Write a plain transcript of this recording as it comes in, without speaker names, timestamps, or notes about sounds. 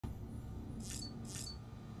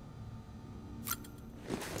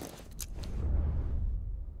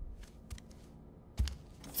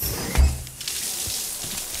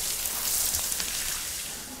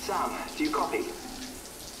Do you copy?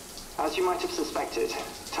 As you might have suspected,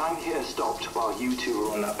 time here stopped while you two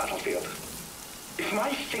were on that battlefield. If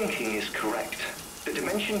my thinking is correct, the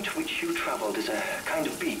dimension to which you traveled is a kind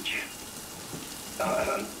of beach.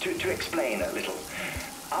 To explain a little,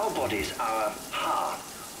 our bodies, our Ha,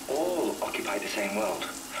 all occupy the same world,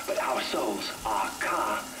 but our souls, our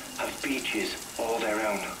Ka, have beaches all their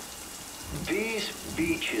own. These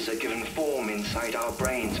beaches are given form inside our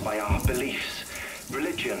brains by our beliefs,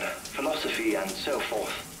 religion, philosophy, and so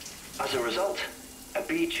forth. As a result, a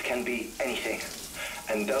beach can be anything,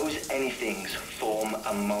 and those anythings form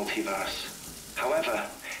a multiverse. However,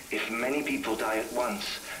 if many people die at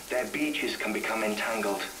once, their beaches can become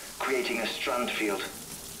entangled, creating a strand field.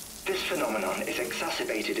 This phenomenon is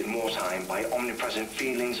exacerbated in wartime by omnipresent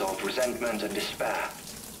feelings of resentment and despair.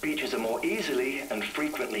 Beaches are more easily and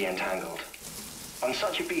frequently entangled. On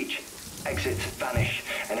such a beach, exits vanish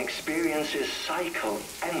and experiences cycle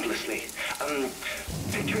endlessly.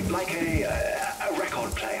 Picture it like a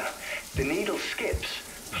record player. The needle skips,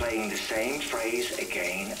 playing the same phrase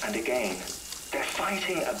again and again. They're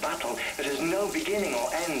fighting a battle that has no beginning or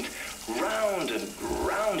end. Round and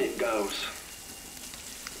round it goes.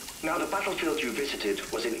 Now, the battlefield you visited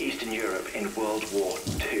was in Eastern Europe in World War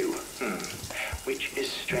II. Which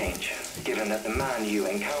is strange, given that the man you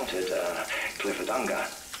encountered, Clifford Unger,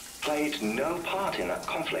 played no part in that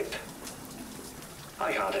conflict.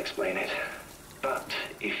 I can't explain it, but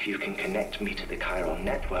if you can connect me to the chiral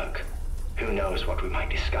network, who knows what we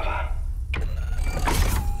might discover.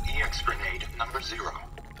 EX grenade number 0.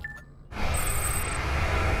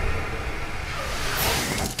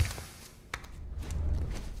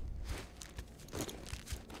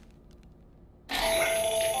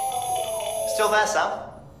 Still there, Sam?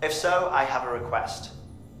 If so, I have a request.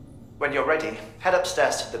 When you're ready, head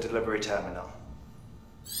upstairs to the delivery terminal.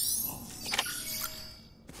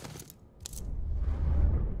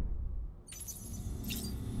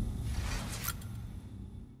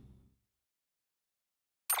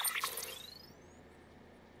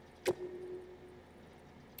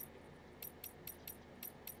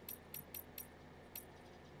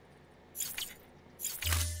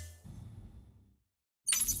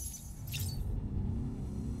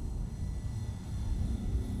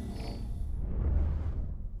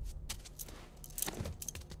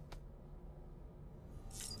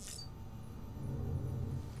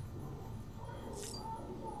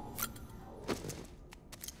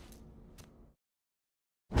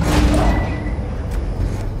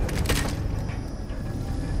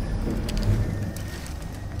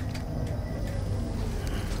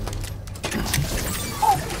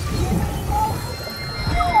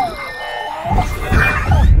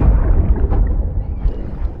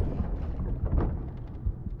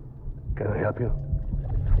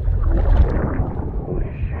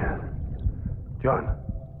 John,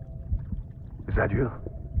 is that you?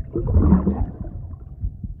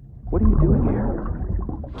 What are you doing here?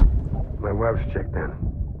 My wife's checked in.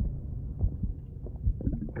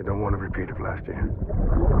 They don't want a repeat of last year.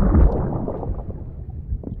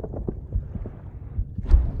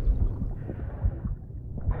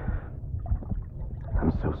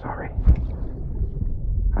 I'm so sorry.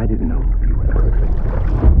 I didn't know you were hurt.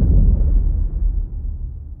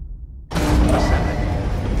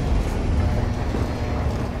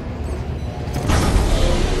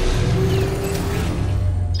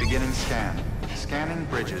 Beginning scan. Scanning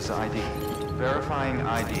bridges ID. Verifying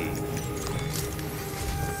ID.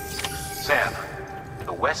 Sam,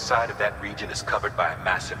 the west side of that region is covered by a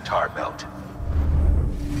massive tar belt.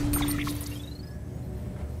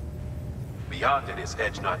 Beyond it is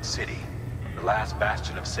Edgenut City, the last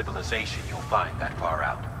bastion of civilization you'll find that far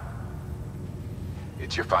out.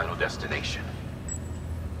 It's your final destination.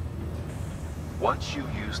 Once you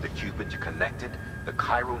use the Cupid to connect it, the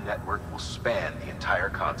chiral network will span the entire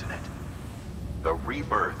continent. The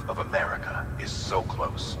rebirth of America is so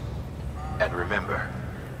close. And remember,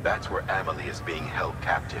 that's where Amelie is being held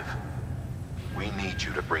captive. We need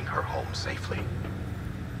you to bring her home safely.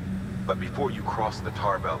 But before you cross the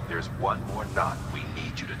tar belt, there's one more knot we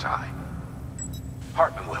need you to tie.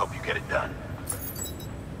 Hartman will help you get it done.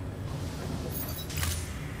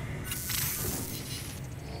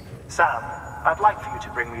 Sam, I'd like for you to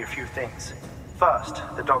bring me a few things. First,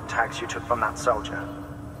 the dog tags you took from that soldier.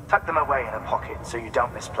 Tuck them away in a pocket so you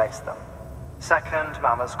don't misplace them. Second,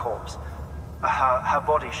 Mama's corpse. Her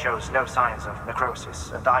body shows no signs of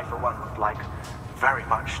necrosis, and I, for one, would like very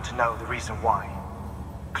much to know the reason why.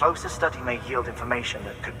 Closer study may yield information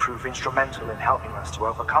that could prove instrumental in helping us to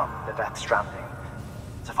overcome the Death Stranding.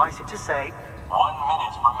 Suffice it to say, 1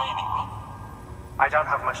 minute remaining. I don't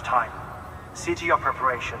have much time. See to your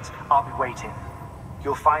preparations. I'll be waiting.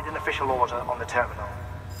 You'll find an official order on the terminal.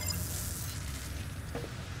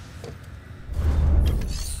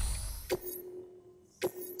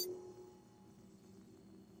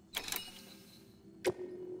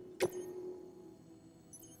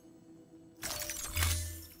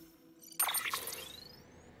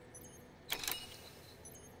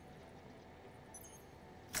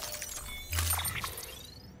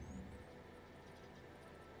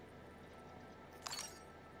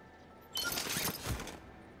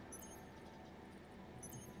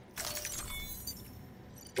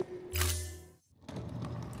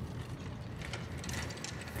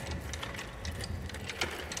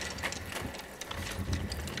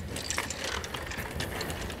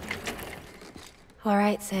 All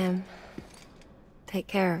right, Sam. Take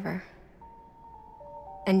care of her.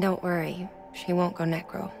 And don't worry, she won't go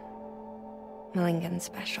necro. Millingan's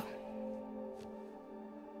special.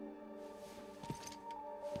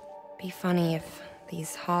 Be funny if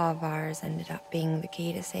these Ha of ours ended up being the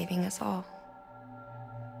key to saving us all.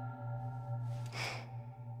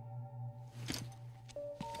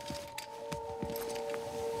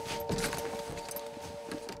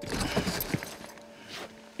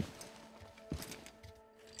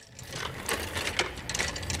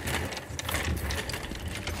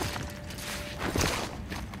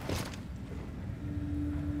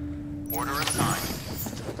 Order assigned.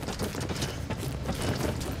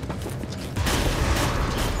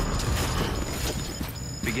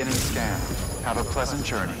 Beginning scan. Have a pleasant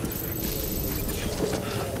journey.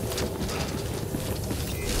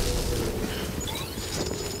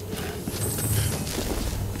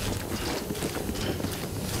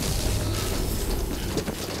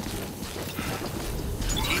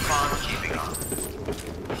 Keep on keeping on.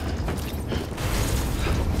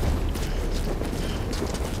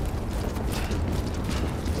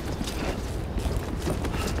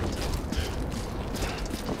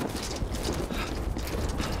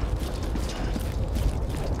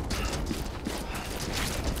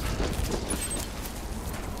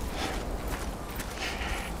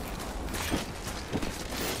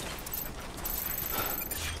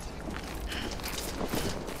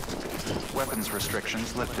 Weapons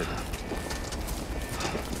restrictions lifted.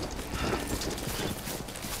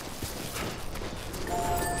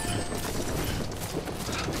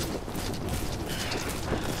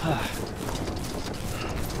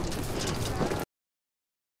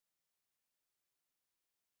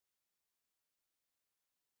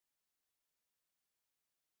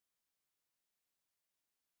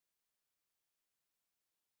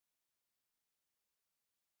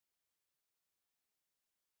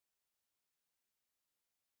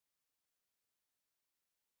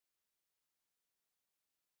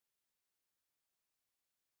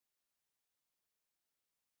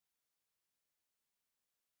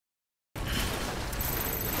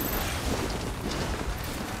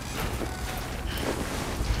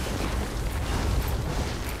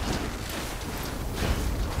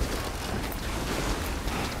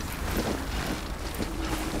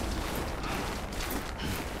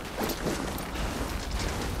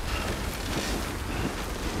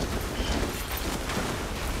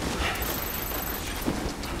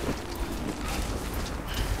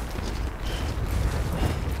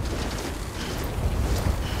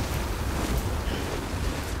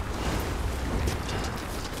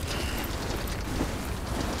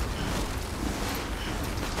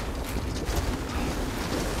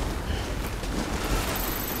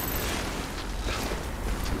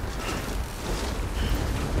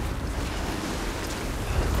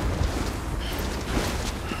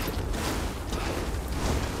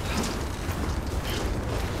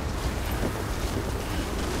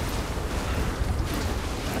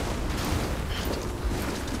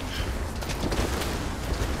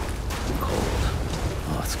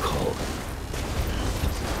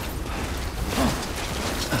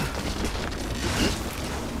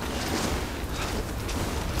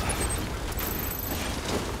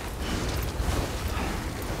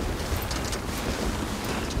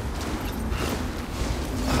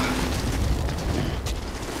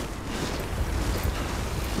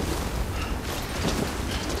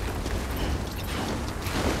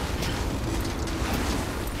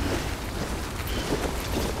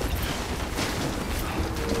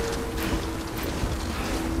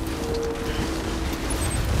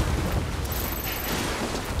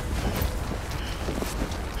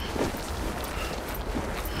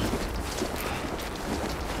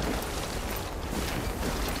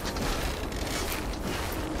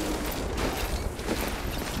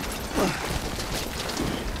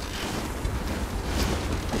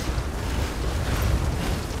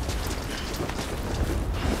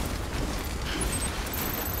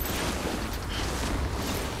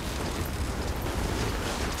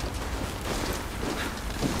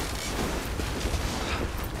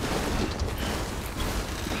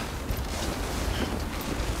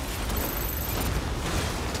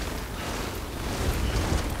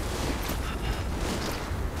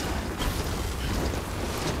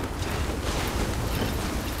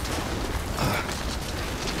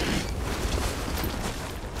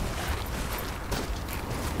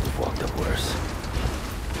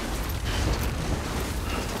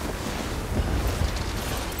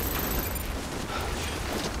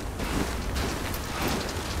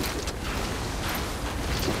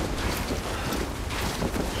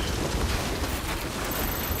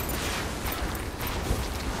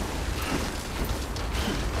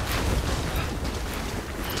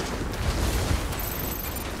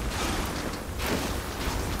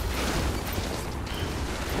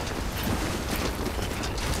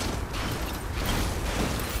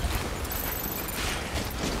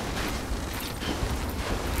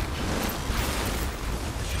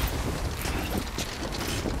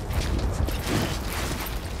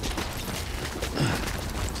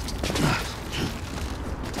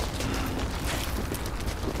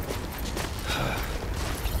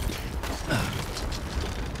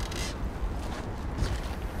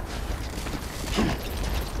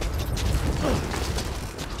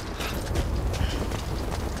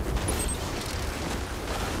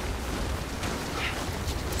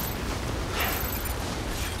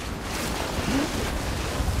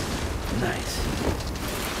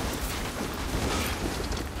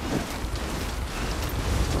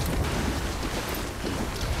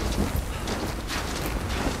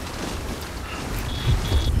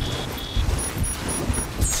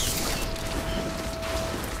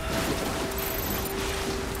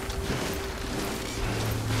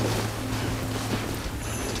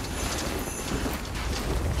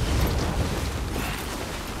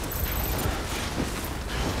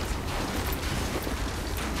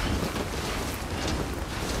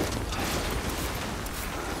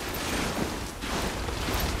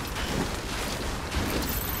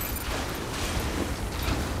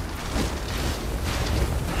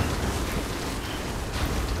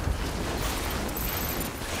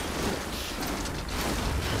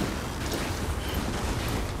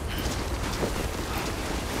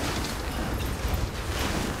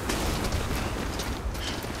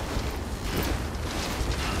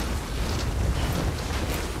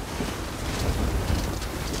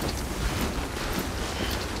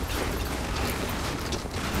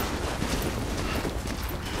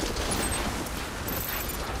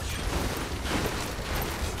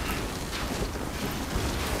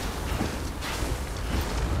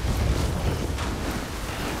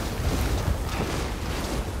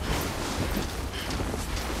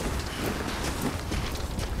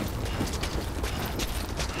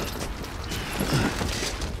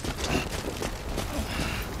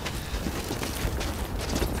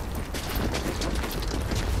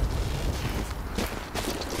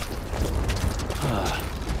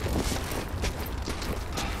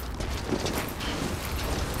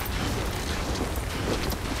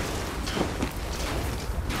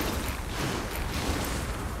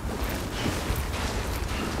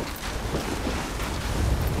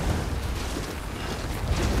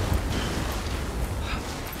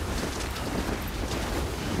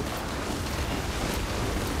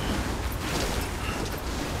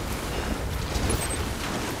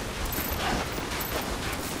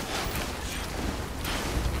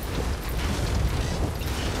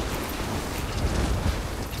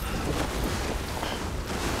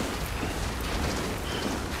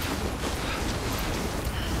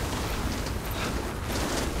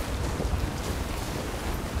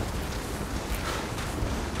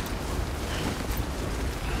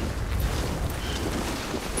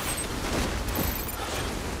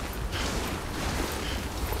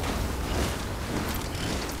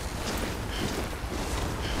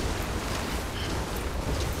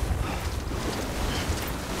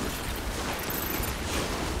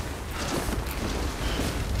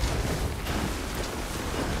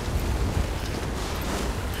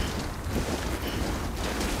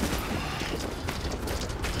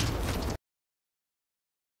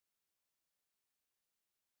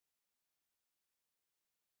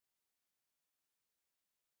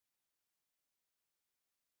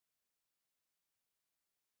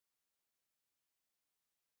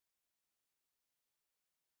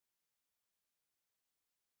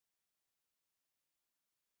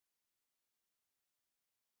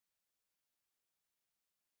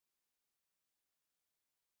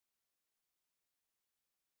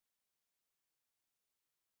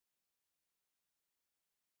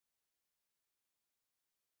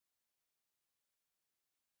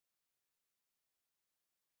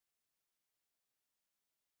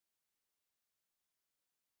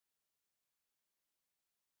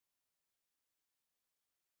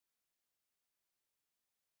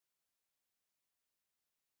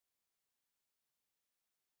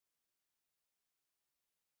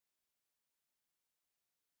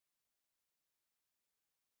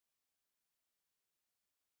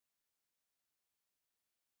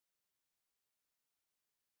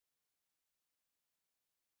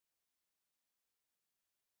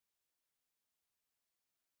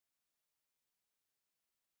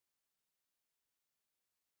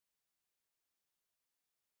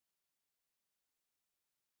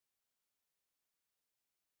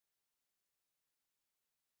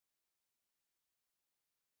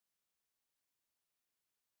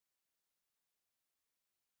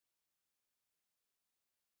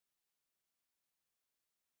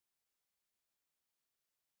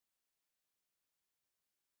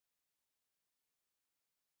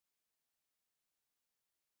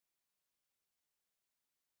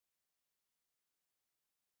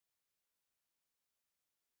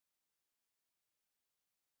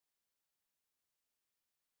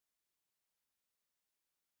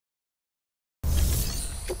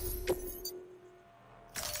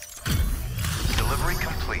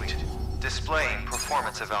 displaying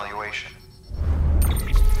performance evaluation.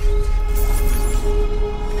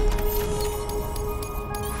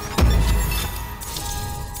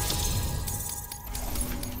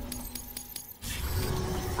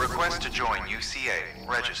 Request to join UCA.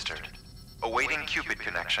 Registered. Awaiting Cupid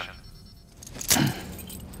connection.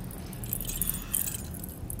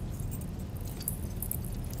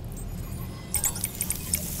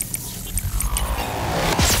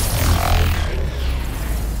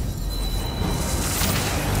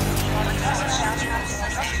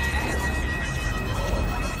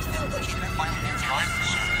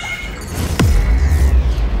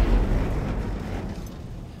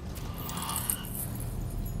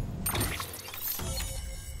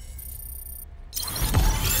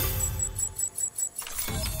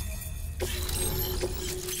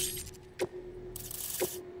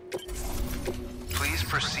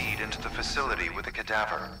 Proceed into the facility with a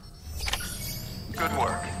cadaver. Good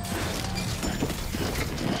work.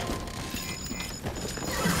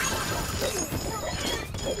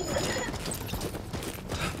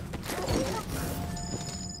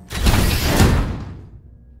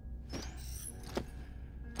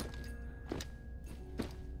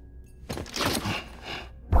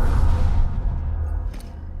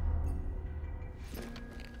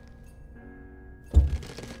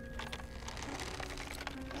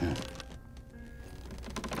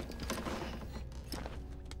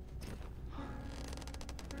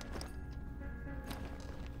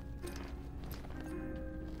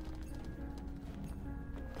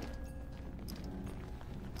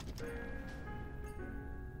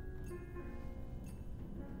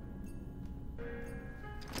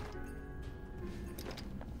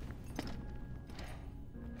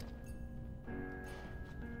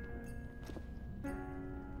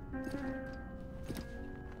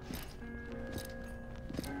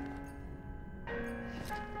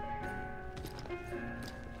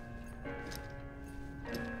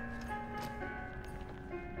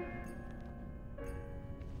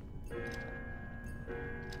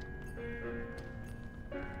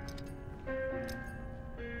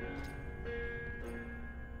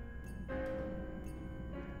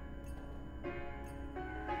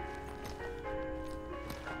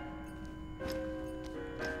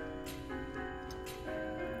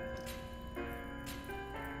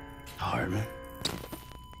 HEARTMAN.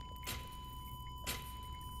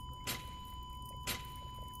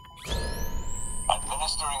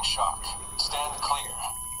 Administering shock. Stand clear.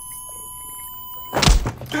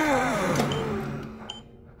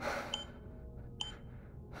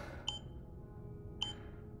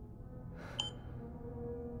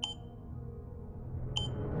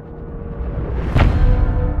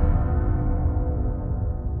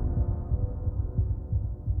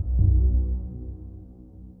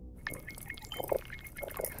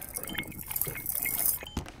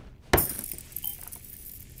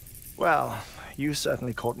 Well, you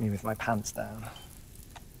certainly caught me with my pants down.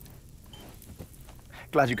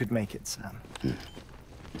 Glad you could make it, Sam.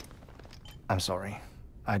 I'm sorry.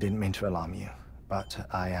 I didn't mean to alarm you, but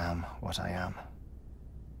I am what I am.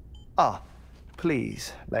 Ah,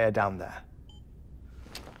 please, lay her down there.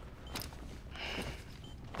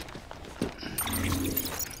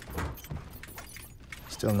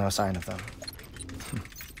 Still no sign of them.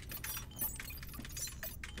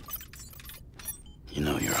 You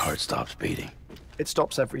know your heart stops beating. It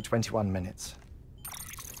stops every 21 minutes.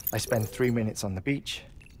 I spend 3 minutes on the beach,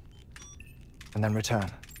 and then return.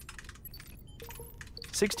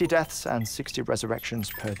 60 deaths and 60 resurrections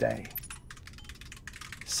per day.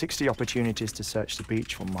 60 opportunities to search the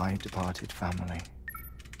beach for my departed family.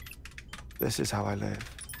 This is how I live.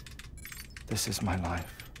 This is my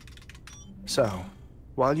life. So,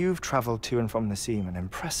 while you've traveled to and from the seam an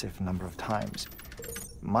impressive number of times,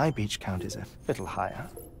 my beach count is a little higher.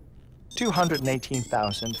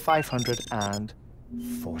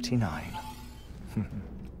 218,549.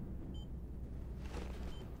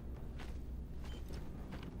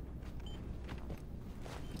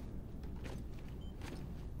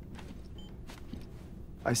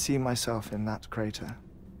 I see myself in that crater.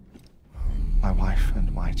 My wife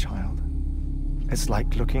and my child. It's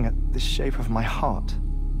like looking at the shape of my heart.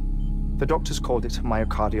 The doctors called it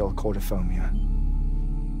myocardial cordiformia.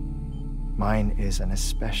 Mine is an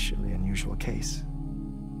especially unusual case.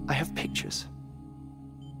 I have pictures.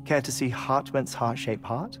 Care to see HEARTMAN's heart-shaped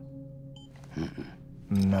heart?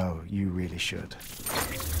 No, you really should.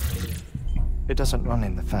 It doesn't run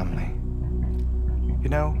in the family. You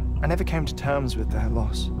know, I never came to terms with their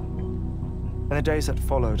loss. In the days that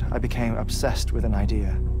followed, I became obsessed with an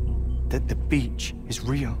idea that the beach is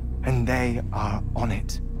real, and they are on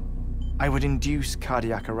it. I would induce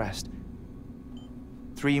cardiac arrest,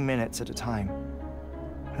 3 minutes at a time,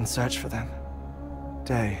 and search for them.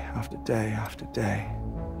 Day after day after day.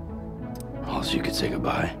 All so you could say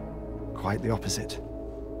goodbye? Quite the opposite.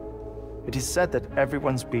 It is said that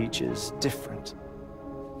everyone's beach is different.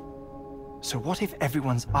 So what if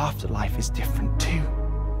everyone's afterlife is different too?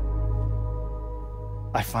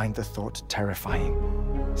 I find the thought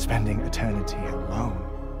terrifying, spending eternity alone,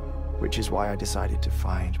 which is why I decided to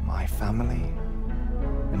find my family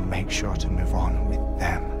and make sure to move on with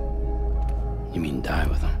them. You mean die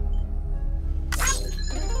with them?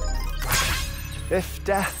 If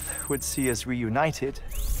death would see us reunited,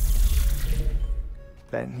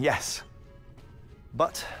 then yes.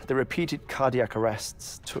 But the repeated cardiac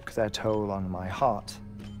arrests took their toll on my heart.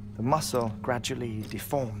 The muscle gradually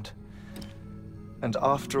deformed. And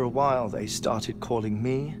after a while, they started calling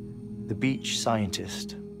me the beach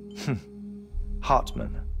scientist.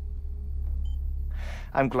 HEARTMAN.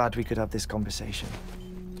 I'm glad we could have this conversation.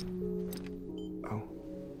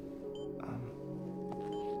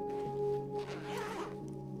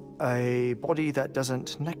 A body that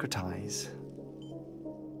doesn't necrotize.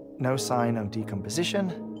 No sign of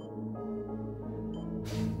decomposition.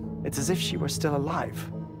 It's as if she were still alive.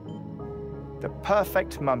 The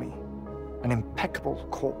perfect mummy. An impeccable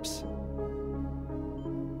corpse.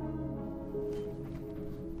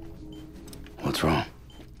 What's wrong?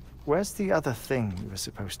 Where's the other thing you were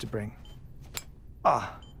supposed to bring?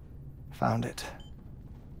 Ah, found it.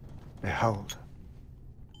 Behold.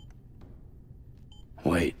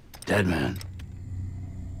 Wait, dead man?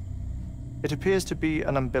 It appears to be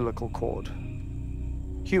an umbilical cord.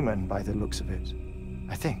 Human by the looks of it,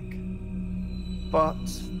 I think. But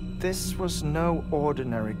this was no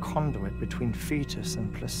ordinary conduit between fetus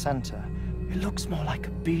and placenta. It looks more like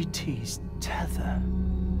a BT's tether.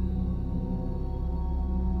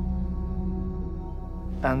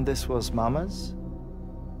 And this was Mama's?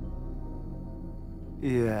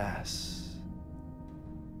 Yes.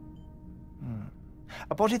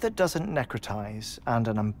 A body that doesn't necrotize, and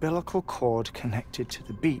an umbilical cord connected to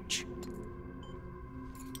the beach.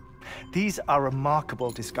 These are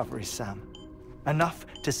remarkable discoveries, Sam. Enough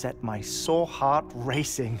to set my sore heart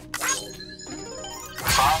racing. 5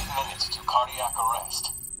 minutes to cardiac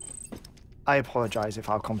arrest. I apologize if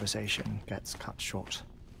our conversation gets cut short.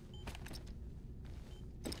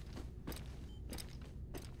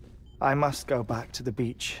 I must go back to the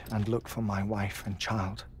beach and look for my wife and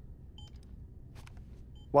child.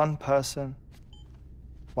 One person,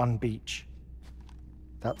 one beach.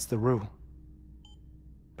 That's the rule.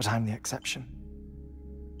 But I'm the exception.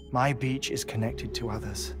 My beach is connected to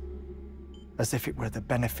others, as if it were the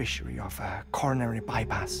beneficiary of a coronary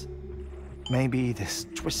bypass. Maybe this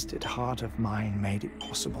twisted heart of mine made it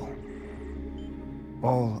possible.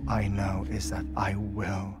 All I know is that I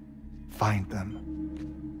will find them.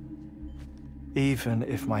 Even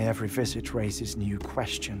if my every visit raises new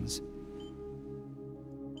questions,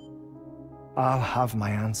 I'll have my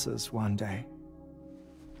answers one day.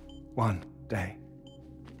 One day.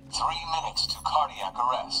 3 minutes to cardiac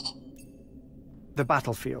arrest. The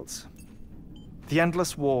battlefields. The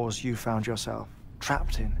endless wars you found yourself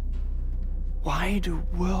trapped in. Why do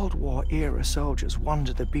World War-era soldiers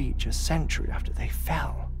wander the beach a century after they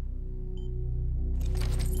fell?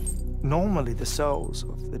 Normally, the souls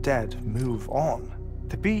of the dead move on.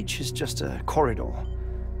 The beach is just a corridor,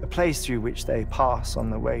 a place through which they pass on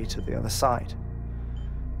the way to the other side.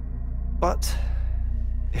 But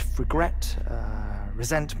if regret,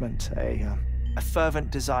 resentment, a fervent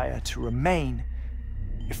desire to remain,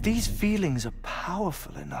 if these feelings are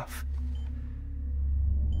powerful enough,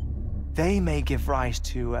 they may give rise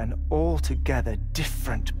to an altogether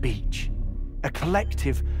different beach, a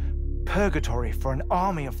collective purgatory for an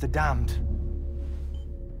army of the damned.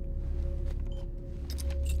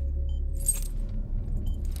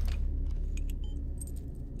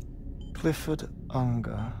 Clifford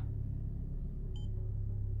Unger.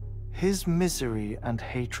 His misery and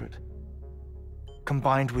hatred,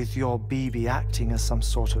 combined with your BB acting as some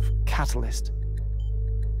sort of catalyst,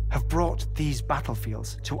 have brought these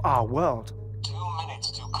battlefields to our world. 2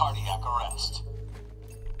 minutes to cardiac arrest.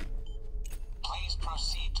 Please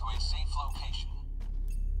proceed to a safe location.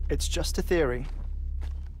 It's just a theory.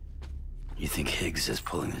 You think Higgs is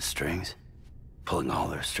pulling the strings? Pulling all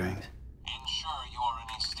their strings? Ensure you are in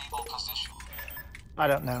a stable position. I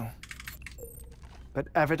don't know. But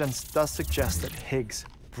evidence does suggest that Higgs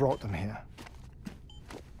brought them here.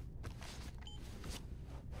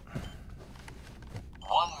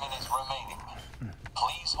 1 minute remaining.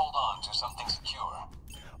 Please hold on to something secure.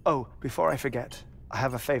 Oh, before I forget, I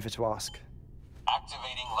have a favor to ask.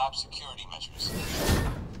 Activating lab security measures.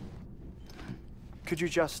 Could you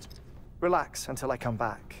just relax until I come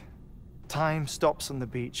back? Time stops on the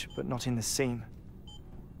beach, but not in the scene.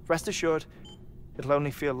 Rest assured, it'll only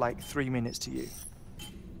feel like 3 minutes to you.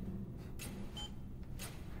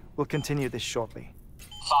 We'll continue this shortly.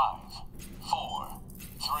 5, 4,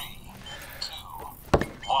 3, 2,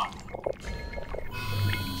 1.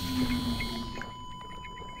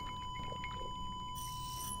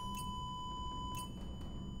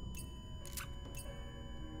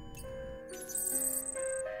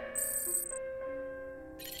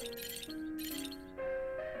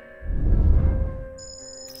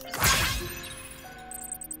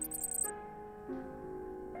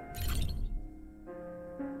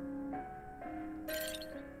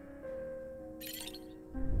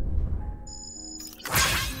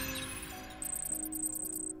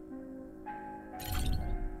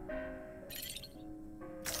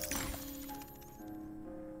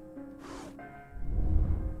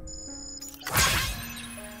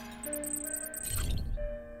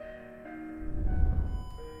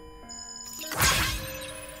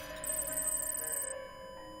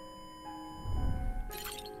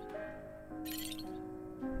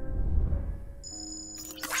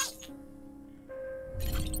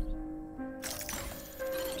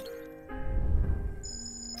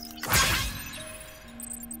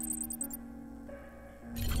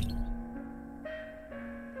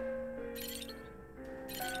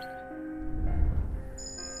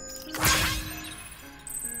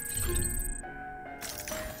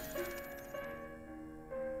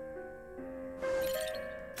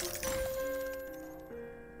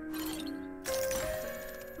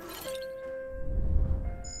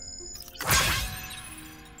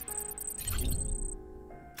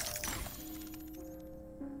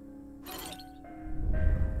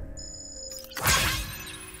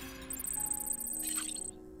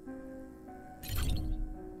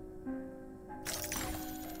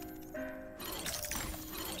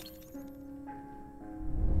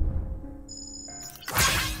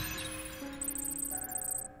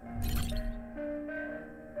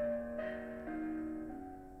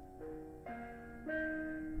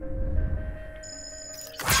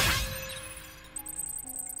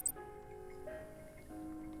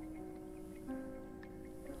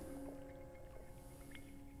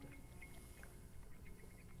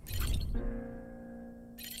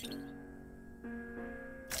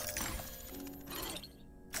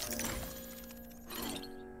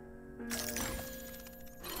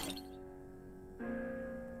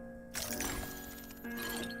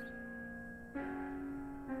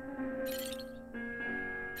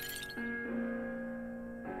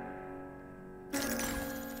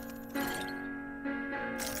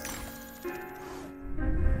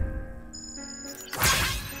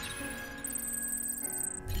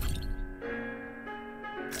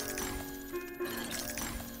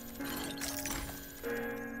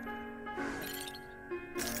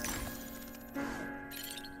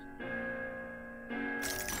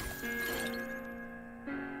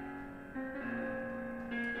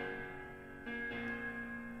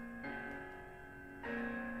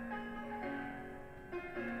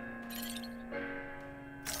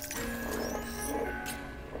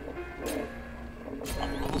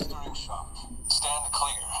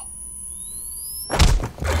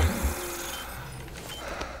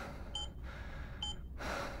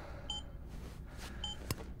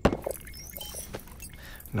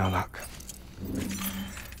 No luck.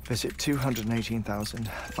 Visit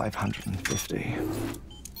 218,550.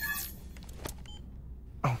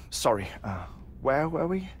 Oh, sorry. Where were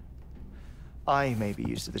we? I may be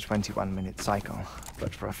used to the 21-minute cycle,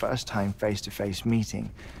 but for a first-time face-to-face meeting,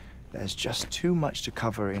 there's just too much to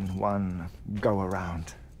cover in one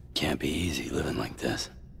go-around. Can't be easy living like this.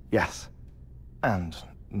 Yes. And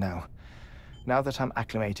no. Now that I'm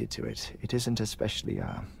acclimated to it, it isn't especially,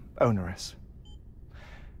 onerous.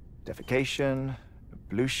 Defecation,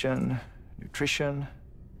 ablution, nutrition.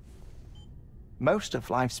 Most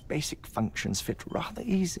of life's basic functions fit rather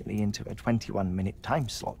easily into a 21-minute time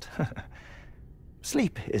slot.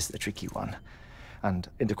 Sleep is the tricky one. And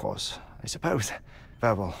intercourse, I suppose.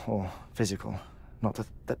 Verbal or physical. Not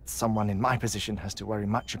that someone in my position has to worry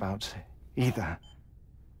much about either.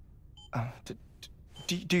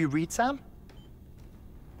 Do you read, Sam?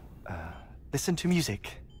 Listen to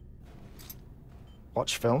music.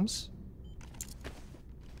 Watch films?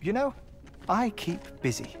 You know, I keep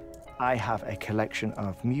busy. I have a collection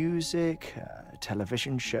of music,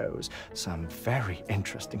 television shows, some very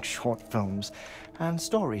interesting short films, and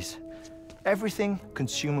stories. Everything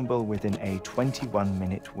consumable within a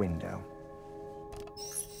 21-minute window.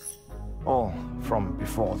 All from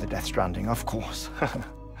before the Death Stranding, of course.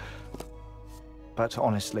 But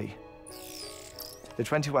honestly, the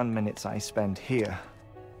 21 minutes I spend here,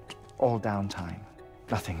 all downtime,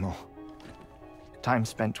 nothing more. Time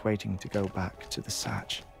spent waiting to go back to the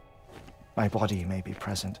search. My body may be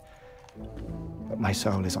present, but my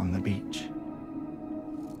soul is on the beach.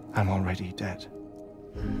 I'm already dead.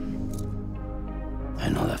 I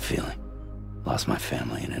know that feeling. Lost my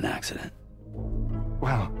family in an accident.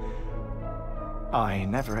 Well, I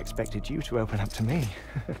never expected you to open up to me.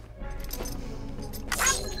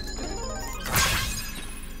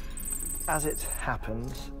 As it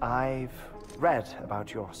happens, I've read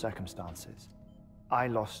about your circumstances. I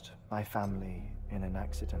lost my family in an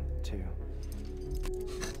accident, too.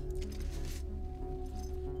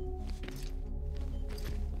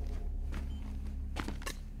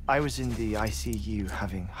 I was in the ICU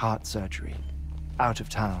having heart surgery, out of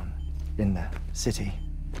town, in the city.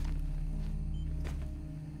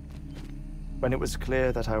 When it was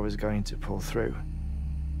clear that I was going to pull through,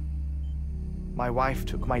 my wife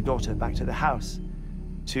took my daughter back to the house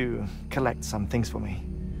to collect some things for me.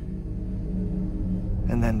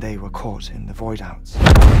 And then they were caught in the void-outs.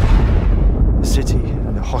 The city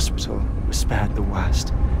and the hospital were spared the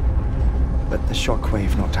worst, but the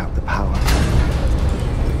shockwave knocked out the power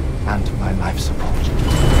and my life support.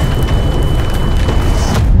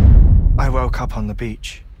 I woke up on the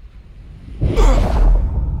beach.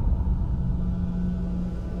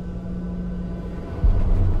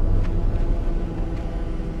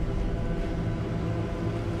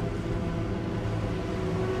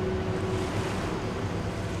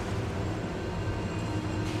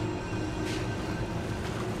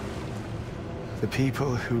 The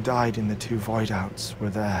people who died in the 2 void-outs were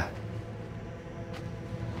there.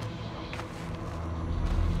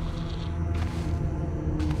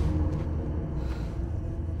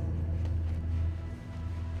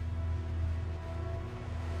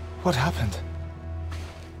 What happened?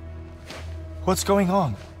 What's going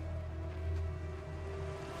on?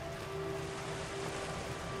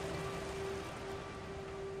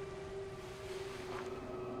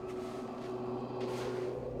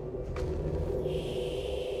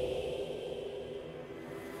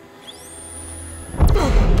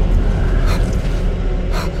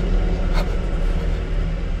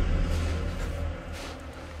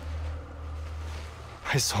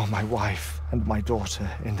 I saw my wife and my daughter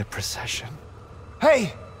in the procession.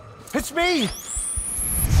 Hey! It's me!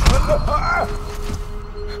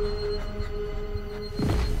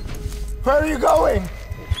 Where are you going?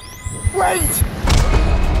 Wait!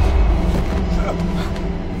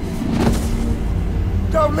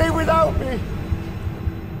 Don't leave without me!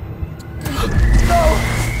 No!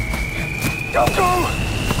 Don't go!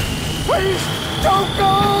 Please, don't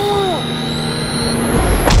go!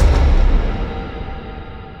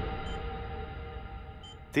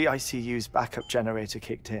 The ICU's backup generator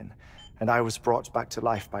kicked in, and I was brought back to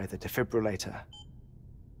life by the defibrillator.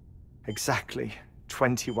 Exactly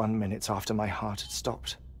 21 minutes after my heart had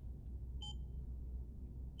stopped.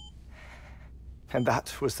 And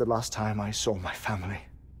that was the last time I saw my family.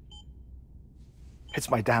 It's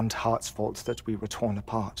my damned heart's fault that we were torn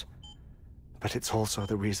apart, but it's also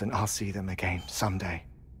the reason I'll see them again someday.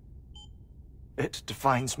 It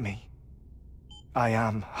defines me. I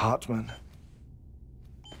am HEARTMAN.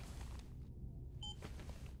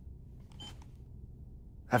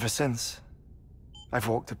 Ever since, I've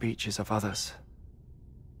walked the beaches of others.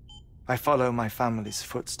 I follow my family's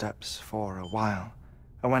footsteps for a while,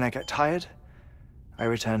 and when I get tired, I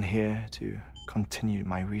return here to continue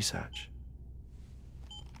my research.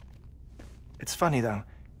 It's funny though,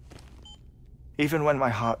 even when my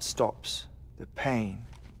heart stops, the pain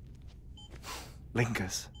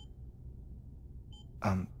lingers.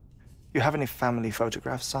 You have any family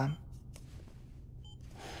photographs, Sam?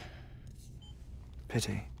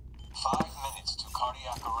 Pity. 5 minutes to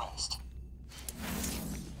cardiac arrest.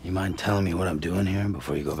 You mind telling me what I'm doing here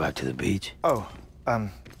before you go back to the beach? Oh,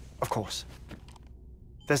 of course.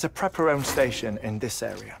 There's a Prepper-owned station in this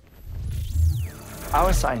area.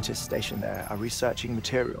 Our scientists stationed there are researching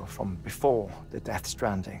material from before the Death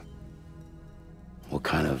Stranding. What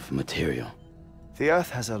kind of material? The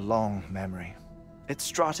Earth has a long memory. It's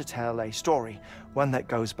trying to tell a story, one that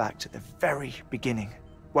goes back to the very beginning.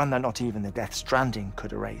 One that not even the Death Stranding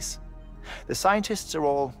could erase. The scientists are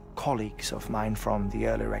all colleagues of mine from the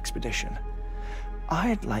earlier expedition.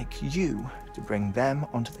 I'd like you to bring them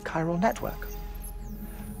onto the chiral network.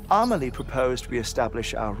 Amelie proposed we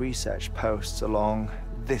establish our research posts along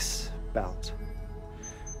this belt.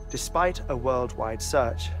 Despite a worldwide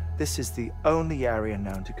search, this is the only area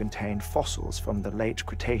known to contain fossils from the late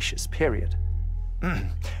Cretaceous period.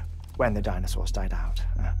 When the dinosaurs died out.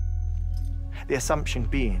 The assumption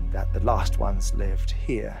being that the last ones lived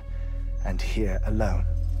here, and here alone.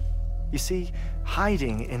 You see,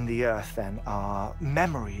 hiding in the Earth then are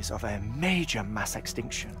memories of a major mass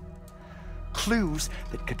extinction. Clues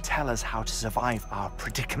that could tell us how to survive our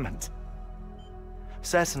predicament.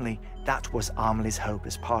 Certainly, that was Amelie's hope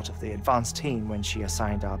as part of the advanced team when she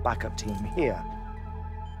assigned our backup team here.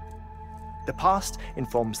 The past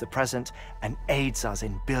informs the present and aids us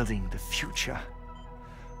in building the future.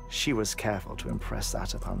 She was careful to impress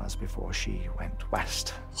that upon us before she went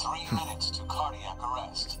west. 3 minutes to cardiac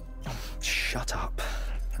arrest. Shut up.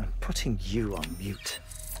 I'm putting you on mute.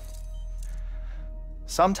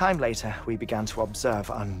 Sometime later, we began to observe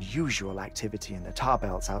unusual activity in the tar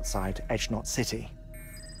belts outside Edgenot City.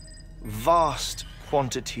 Vast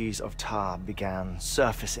quantities of tar began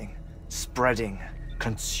surfacing, spreading,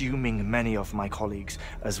 consuming many of my colleagues,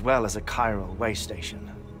 as well as a chiral way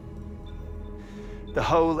station. The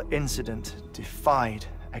whole incident defied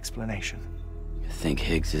explanation. You think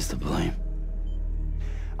Higgs is to blame?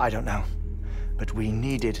 I don't know, but we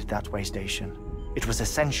needed that way station. It was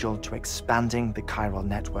essential to expanding the chiral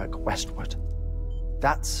network westward.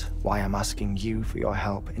 That's why I'm asking you for your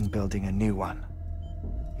help in building a new one.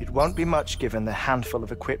 It won't be much given the handful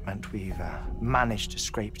of equipment we've managed to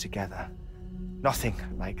scrape together. Nothing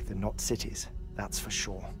like the knot cities, that's for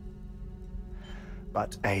sure.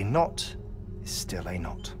 But a knot is still a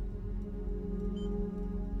knot.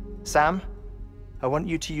 Sam, I want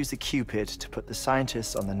you to use the Cupid to put the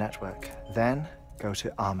scientists on the network, then go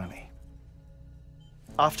to Amelie.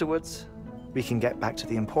 Afterwards, we can get back to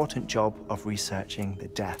the important job of researching the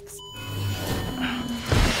deaths.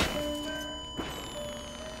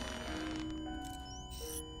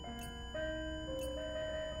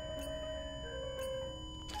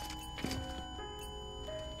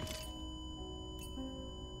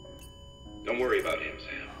 Don't worry about him,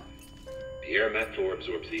 Sam. The air mat floor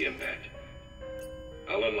absorbs the impact.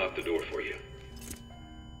 I'll unlock the door for you.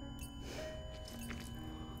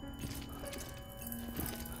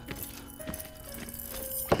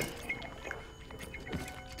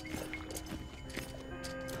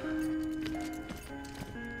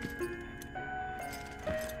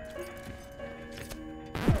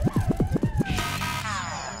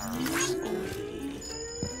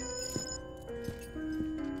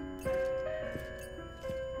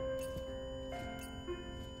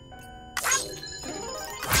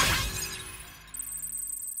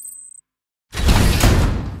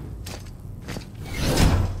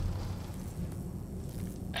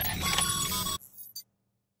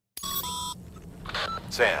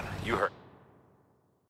 Sam, you heard...